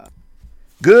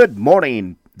Good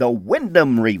morning. The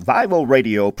Wyndham Revival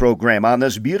Radio program on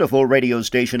this beautiful radio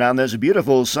station on this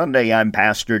beautiful Sunday. I'm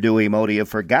Pastor Dewey Modia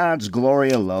for God's Glory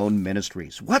Alone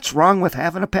Ministries. What's wrong with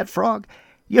having a pet frog?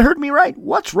 You heard me right.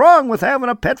 What's wrong with having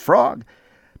a pet frog?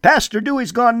 Pastor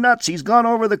Dewey's gone nuts. He's gone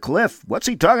over the cliff. What's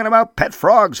he talking about pet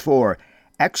frogs for?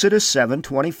 Exodus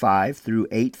 7:25 through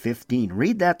 8:15.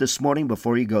 Read that this morning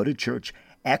before you go to church.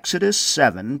 Exodus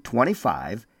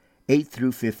 7:25, 8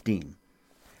 through 15.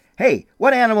 Hey,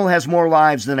 what animal has more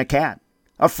lives than a cat?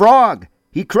 A frog.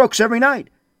 He croaks every night.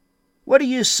 What do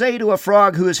you say to a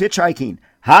frog who is hitchhiking?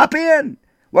 Hop in.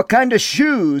 What kind of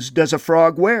shoes does a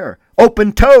frog wear?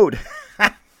 Open-toed.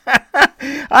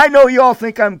 I know you all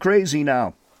think I'm crazy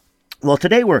now. Well,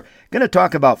 today we're going to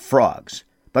talk about frogs,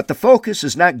 but the focus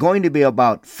is not going to be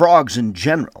about frogs in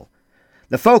general.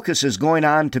 The focus is going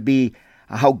on to be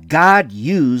how God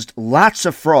used lots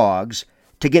of frogs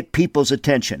to get people's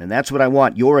attention, and that's what I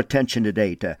want your attention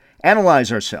today, to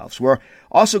analyze ourselves. We're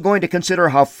also going to consider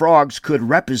how frogs could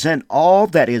represent all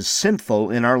that is sinful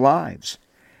in our lives.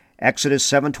 Exodus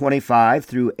 7:25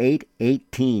 through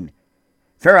 8:18.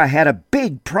 Pharaoh had a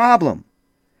big problem.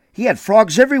 He had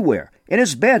frogs everywhere, in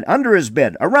his bed, under his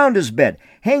bed, around his bed,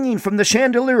 hanging from the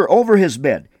chandelier over his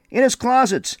bed, in his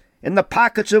closets, in the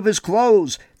pockets of his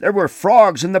clothes. There were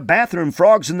frogs in the bathroom,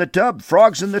 frogs in the tub,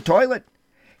 frogs in the toilet.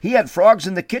 He had frogs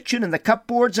in the kitchen, in the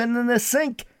cupboards, and in the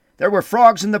sink. There were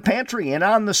frogs in the pantry, and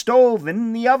on the stove, and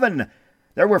in the oven.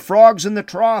 There were frogs in the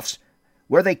troughs,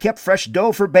 where they kept fresh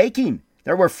dough for baking.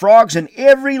 There were frogs in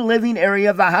every living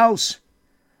area of the house.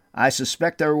 I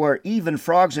suspect there were even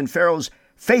frogs in Pharaoh's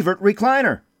favorite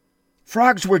recliner.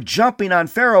 Frogs were jumping on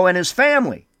Pharaoh and his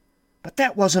family. But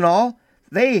that wasn't all.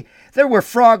 There were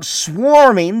frogs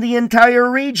swarming the entire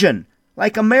region.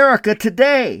 Like America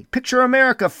today. Picture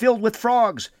America filled with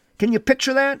frogs. Can you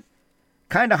picture that?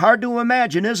 Kind of hard to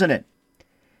imagine, isn't it?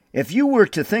 If you were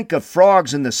to think of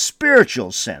frogs in the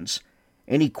spiritual sense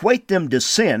and equate them to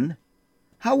sin,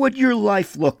 how would your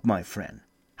life look, my friend?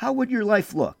 How would your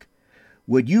life look?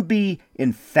 Would you be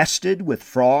infested with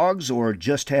frogs or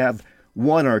just have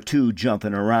one or two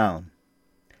jumping around?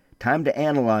 Time to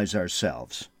analyze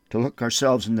ourselves, to look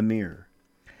ourselves in the mirror.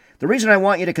 The reason I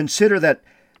want you to consider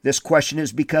this question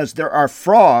is because there are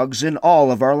frogs in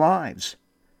all of our lives.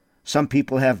 Some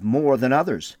people have more than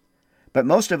others, but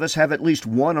most of us have at least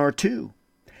one or two.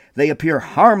 They appear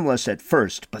harmless at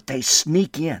first, but they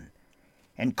sneak in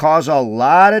and cause a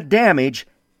lot of damage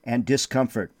and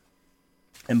discomfort.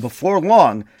 And before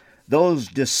long, those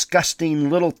disgusting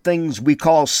little things we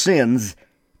call sins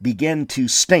begin to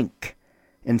stink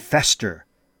and fester.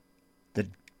 The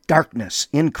darkness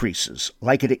increases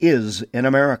like it is in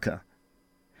America.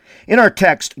 In our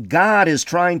text, God is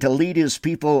trying to lead His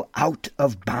people out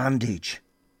of bondage,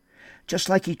 just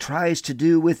like He tries to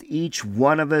do with each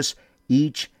one of us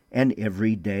each and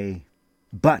every day.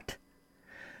 But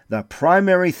the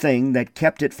primary thing that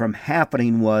kept it from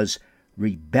happening was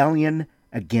rebellion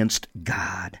against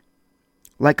God.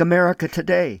 Like America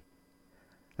today.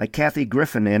 Like Kathy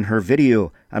Griffin in her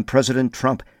video on President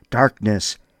Trump,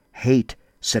 Darkness, Hate,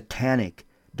 Satanic,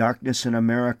 Darkness in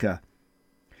America.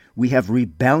 We have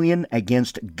rebellion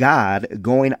against God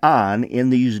going on in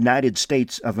the United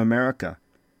States of America.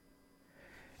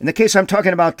 In the case I'm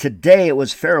talking about today, it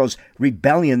was Pharaoh's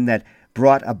rebellion that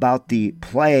brought about the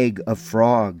plague of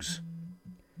frogs.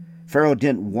 Pharaoh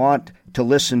didn't want to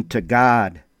listen to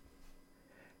God.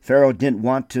 Pharaoh didn't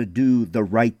want to do the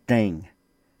right thing.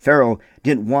 Pharaoh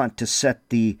didn't want to set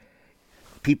the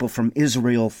people from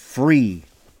Israel free.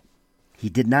 He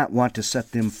did not want to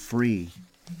set them free.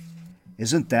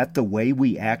 Isn't that the way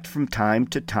we act from time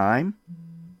to time?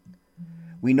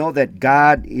 We know that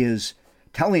God is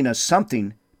telling us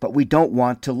something, but we don't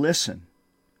want to listen.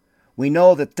 We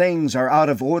know that things are out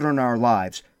of order in our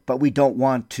lives, but we don't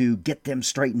want to get them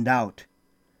straightened out.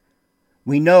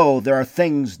 We know there are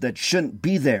things that shouldn't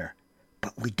be there,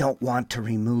 but we don't want to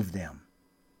remove them.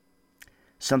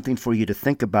 Something for you to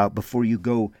think about before you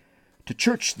go to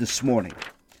church this morning.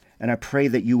 And I pray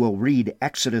that you will read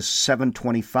Exodus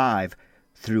 7:25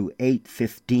 through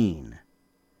 8:15.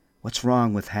 What's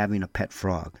wrong with having a pet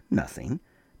frog? Nothing.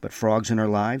 But frogs in our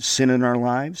lives? Sin in our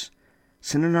lives?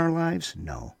 Sin in our lives?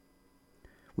 No.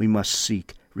 We must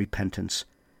seek repentance.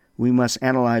 We must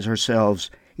analyze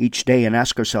ourselves each day and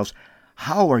ask ourselves,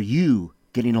 how are you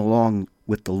getting along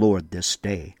with the Lord this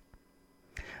day?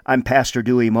 I'm Pastor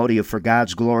Dewey Modia for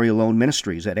God's Glory Alone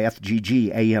Ministries at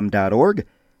fggam.org,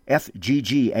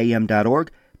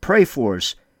 fggam.org. Pray for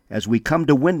us as we come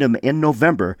to Wyndham in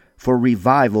November for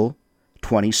Revival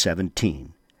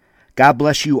 2017. God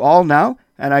bless you all now,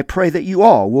 and I pray that you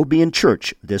all will be in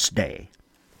church this day.